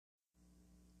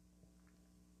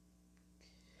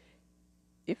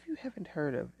If you haven't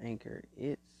heard of Anchor,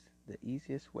 it's the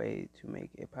easiest way to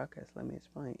make a podcast. Let me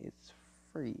explain. It's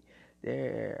free.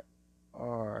 There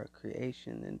are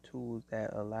creation and tools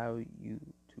that allow you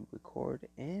to record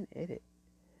and edit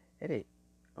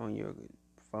on your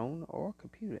phone or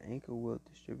computer. Anchor will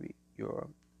distribute your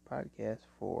podcast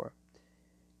for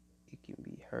it can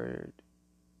be heard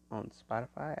on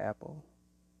Spotify, Apple,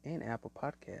 and Apple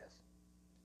Podcasts.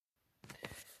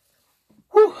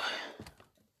 Whew.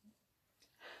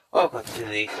 Welcome to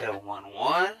the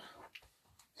 711.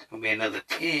 It's going to be another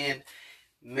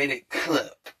 10-minute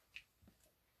clip.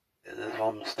 That's what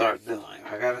I'm going to start doing.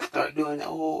 If I got to start doing it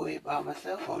all the way by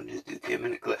myself, I'll just do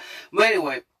 10-minute clip. But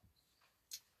anyway,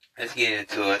 let's get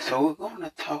into it. So we're going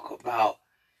to talk about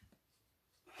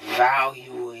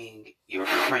valuing your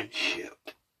friendship.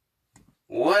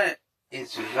 What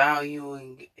is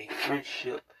valuing a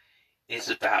friendship is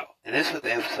about? And that's what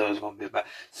the episode is going to be about.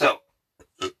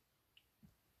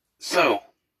 So,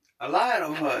 a lot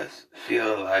of us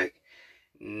feel like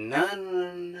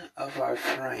none of our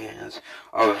friends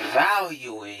are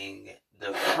valuing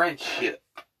the friendship.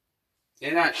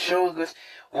 They're not showing us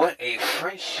what a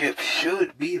friendship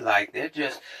should be like. They're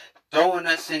just throwing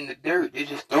us in the dirt. They're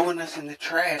just throwing us in the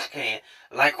trash can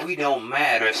like we don't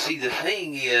matter. See, the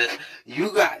thing is,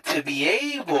 you got to be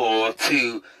able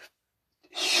to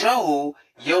show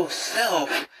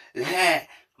yourself that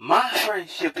my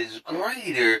friendship is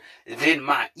greater than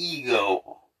my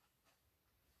ego.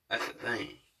 That's the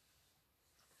thing.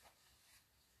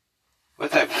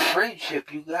 What type of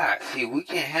friendship you got? See, we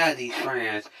can't have these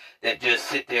friends that just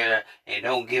sit there and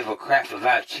don't give a crap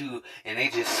about you, and they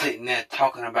just sitting there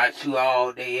talking about you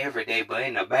all day, every day, but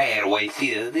in a bad way.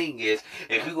 See, the thing is,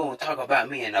 if you're going to talk about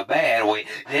me in a bad way,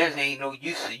 there ain't no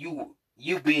use of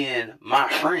you being my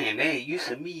friend. There ain't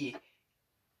use of me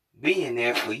being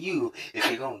there for you if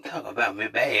you're going to talk about me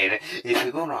bad. If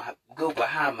you're going to go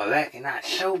behind my back and not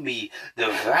show me the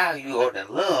value or the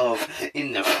love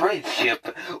in the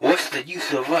friendship, what's the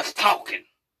use of us talking?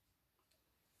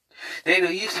 There ain't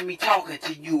no use of me talking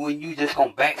to you when you just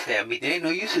going to backstab me. There ain't no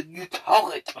use of you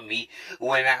talking to me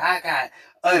when I got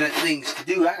other things to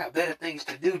do. I got better things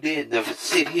to do than to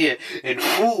sit here and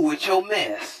fool with your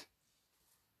mess.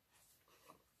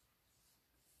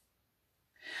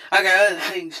 I got other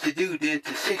things to do than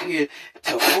to sit here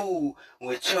to fool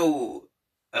with your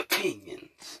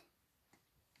opinions.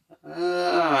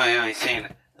 I ain't saying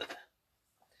that.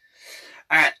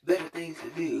 I got better things to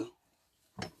do.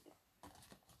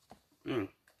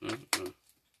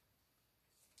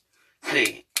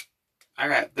 See, I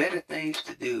got better things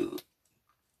to do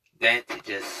than to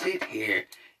just sit here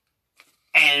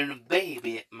and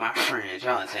baby my friends.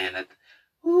 Y'all ain't saying that.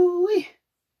 Ooh-wee.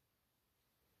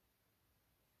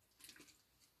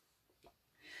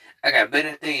 I got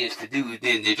better things to do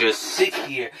than to just sit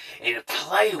here and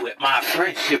play with my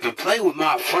friendship and play with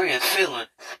my friends' feelings.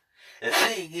 The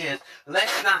thing is,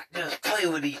 let's not just play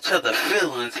with each other's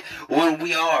feelings when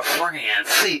we are friends.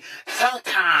 See,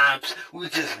 sometimes we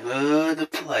just love to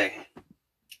play.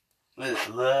 We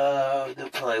just love to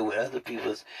play with other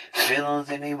people's feelings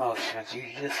and emotions. You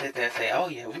just sit there and say, oh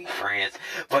yeah, we friends.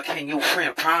 But can your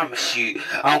friend promise you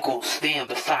I'm going to stand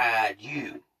beside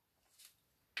you?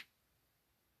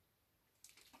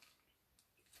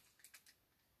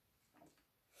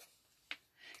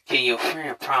 Can your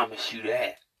friend promise you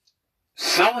that?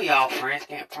 Some of y'all friends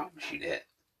can't promise you that.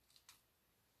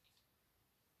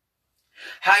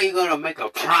 How you gonna make a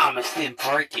promise and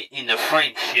break it in the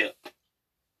friendship?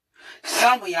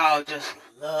 Some of y'all just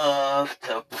love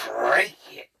to break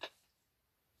it.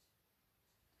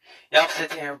 Y'all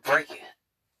sit there and break it.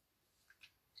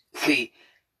 See,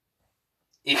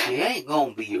 if you ain't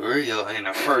gonna be real in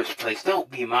the first place, don't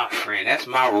be my friend. That's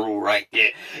my rule right there.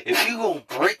 If you gonna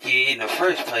break it in the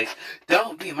first place,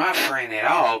 don't be my friend at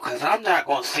all. Cause I'm not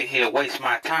gonna sit here and waste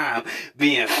my time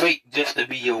being fake just to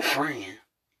be your friend.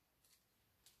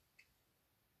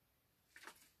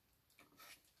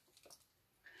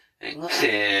 I ain't gonna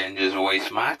sit here and just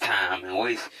waste my time and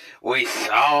waste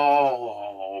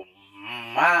all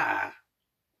my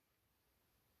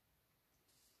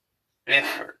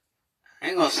effort. I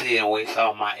ain't gonna sit here and waste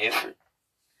all my effort.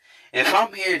 If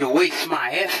I'm here to waste my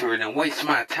effort and waste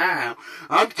my time,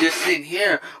 I'm just sitting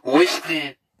here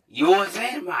wasting yours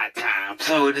and my time.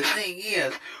 So the thing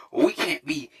is, we can't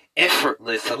be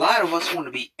effortless. A lot of us want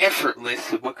to be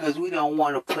effortless because we don't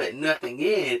want to put nothing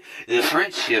in the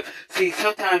friendship. See,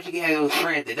 sometimes you can have those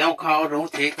friends that don't call,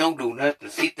 don't text, don't do nothing.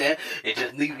 Sit there and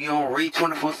just leave you on read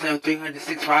 24/7,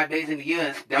 365 days in the year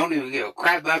and don't even give a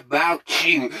crap about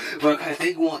you because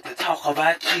they want to talk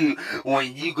about you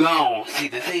when you gone. See,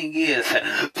 the thing is,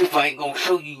 people ain't going to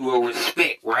show you a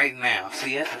respect respect right now.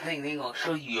 See, that's the thing. They ain't gonna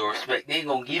show you your respect. They ain't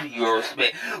gonna give you your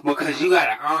respect because you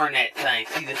gotta earn that thing.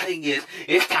 See, the thing is,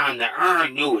 it's time to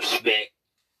earn your respect.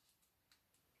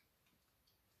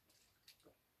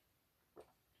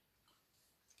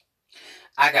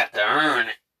 I got to earn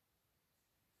it.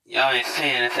 Y'all ain't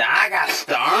saying that. I got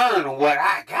to earn what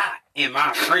I got in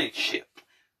my friendship.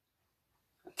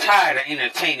 I'm tired of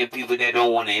entertaining people that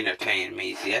don't want to entertain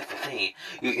me. See, that's the thing.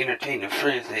 You entertain the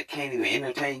friends that can't even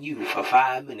entertain you for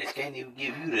 5 minutes. Can't even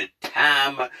give you the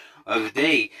time of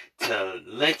day to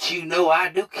let you know I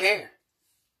do care.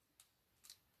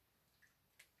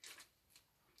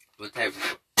 What type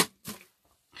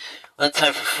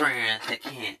of friends that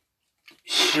can't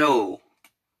show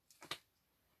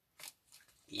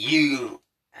you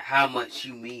how much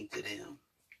you mean to them?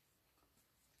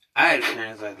 I had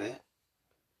friends like that.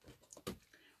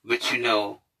 But you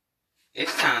know,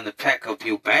 it's time to pack up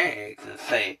your bags and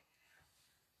say,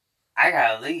 I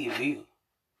gotta leave you.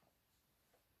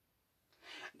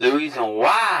 The reason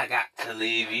why I got to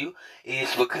leave you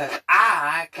is because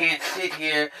I can't sit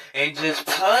here and just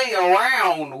play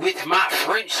around with my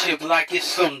friendship like it's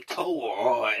some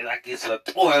toy, like it's a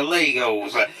toy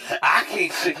Legos. I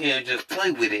can't sit here and just play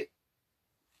with it.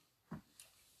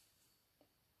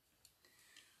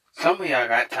 Some of y'all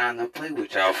got time to play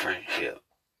with y'all friendship.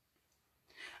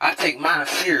 I take mine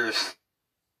serious.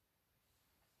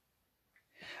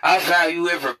 I value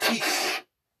every piece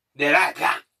that I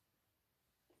got.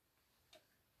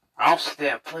 I don't sit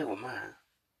there and play with mine.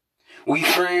 We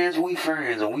friends,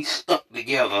 and we stuck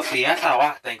together. See, that's how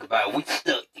I think about it. We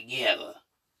stuck together.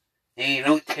 There ain't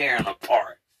no tearing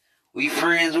apart. We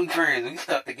friends, we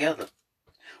stuck together.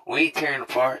 We ain't tearing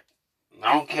apart.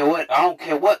 I don't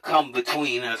care what come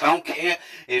between us. I don't care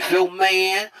if your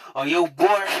man or your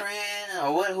boyfriend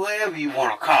or whatever you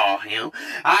want to call him.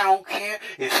 I don't care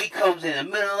if he comes in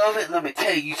the middle of it. Let me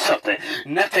tell you something.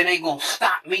 Nothing ain't gonna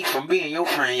stop me from being your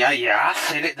friend. Yeah, I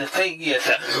said it. The thing is,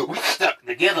 we stuck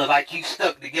together like you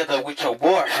stuck together with your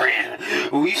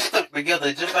boyfriend. We stuck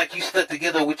together just like you stuck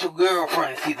together with your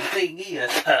girlfriend. See, the thing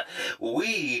is,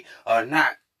 we are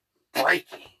not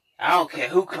breaking. I don't care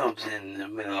who comes in the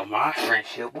middle of my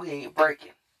friendship. We ain't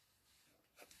breaking.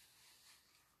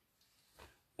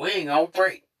 We ain't gonna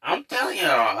break. I'm telling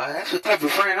y'all, that's the type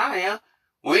of friend I am.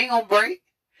 We ain't gonna break.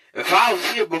 If I was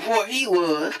here before he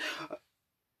was,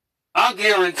 I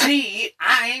guarantee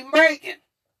I ain't breaking.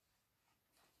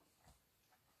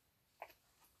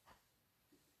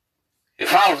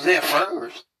 If I was there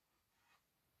first,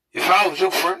 if I was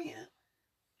your friend,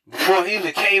 before he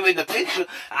even came in the picture,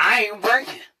 I ain't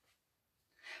breaking.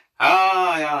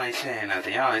 Oh, y'all ain't saying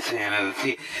nothing.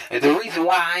 See, the reason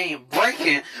why I ain't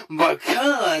breaking,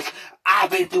 because I've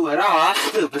been through it all. I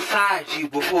stood beside you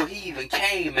before he even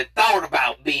came and thought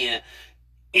about being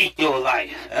in your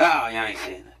life. Oh, y'all ain't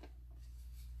saying nothing.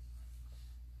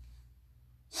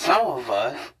 Some of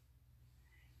us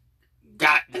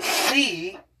got to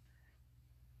see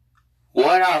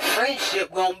what our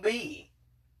friendship gonna be.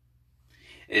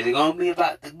 Is it gonna be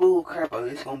about the bull crap, or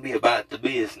is it gonna be about the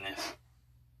business?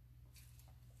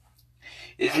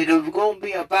 Is it going to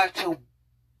be about your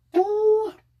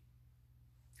boo?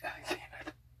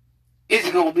 Is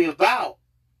it going to be about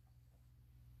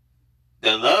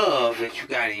the love that you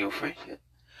got in your friendship?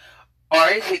 Or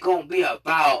is it going to be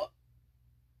about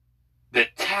the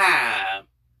time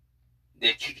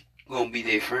that you're going to be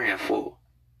their friend for?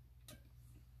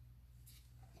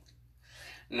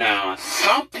 Now,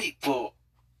 some people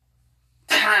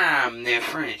time their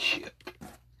friendship.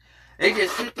 They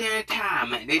just sit there and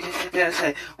time it. They just sit there and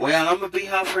say, well, I'm going to be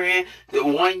her friend the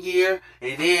 1 year,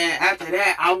 and then after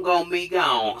that, I'm going to be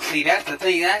gone. See, that's the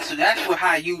thing. That's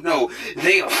how you know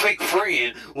they a fake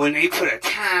friend, when they put a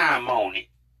time on it.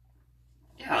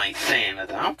 Y'all ain't saying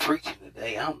nothing. I'm preaching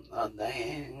today. I'm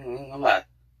like,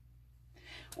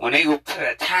 when they go put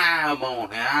a time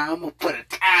on it, I'm going to put a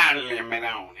time limit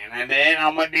on it, and then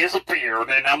I'm going to disappear,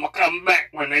 then I'm going to come back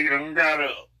when they done got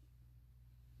up.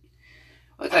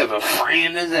 What type of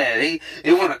friend is that?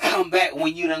 They want to come back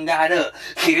when you done got up.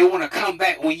 See, they want to come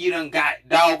back when you done got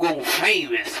doggone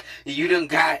famous. You done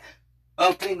got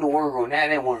up in the world. Now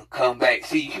they want to come back.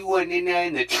 See, you wasn't in there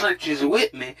in the trenches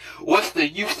with me. What's the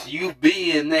use of you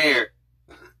being there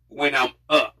when I'm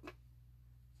up?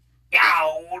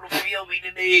 Y'all want to feel me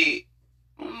today?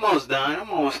 I'm almost done.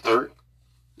 I'm almost through.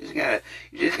 You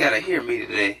just gotta hear me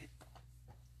today.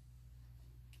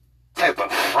 Type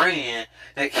of friend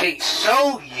that can't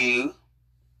show you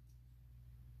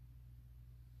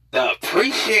the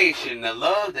appreciation, the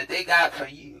love that they got for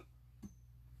you.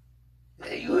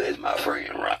 Hey, you is my friend,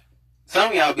 right? Some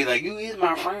of y'all be like, you is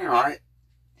my friend, right?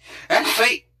 That's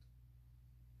fake.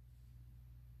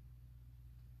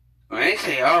 When they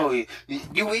say, oh,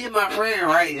 you is my friend,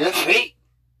 right? That's fake.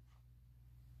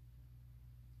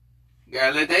 You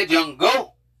gotta let that junk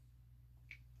go.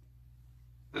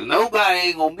 Nobody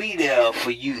ain't gonna be there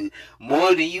for you more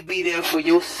than you be there for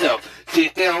yourself. See,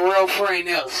 if they're a real friend,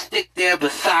 they'll stick there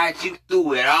beside you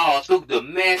through it all, through the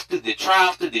mess, through the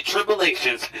trials, through the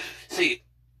tribulations. See,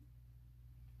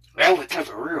 that's what type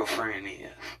of real friend is.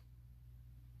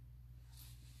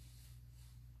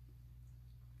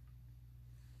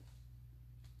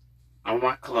 On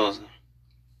my closing,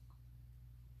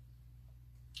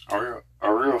 a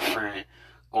real friend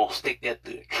gonna stick there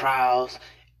through the trials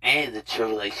and the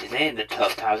tribulations and the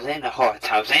tough times and the hard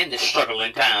times and the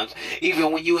struggling times.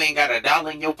 Even when you ain't got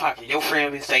 $1 in your pocket, your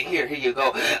friend will say, here you go.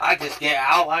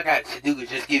 All I got to do is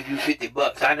just give you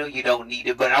 $50. I know you don't need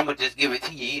it, but I'm gonna just give it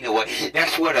to you anyway.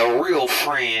 That's what a real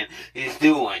friend is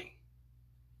doing.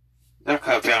 Don't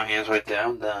clap your hands right there.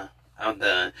 I'm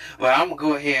done. Well, I'm gonna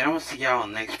go ahead. I'm gonna see y'all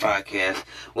on the next podcast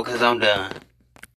because I'm done.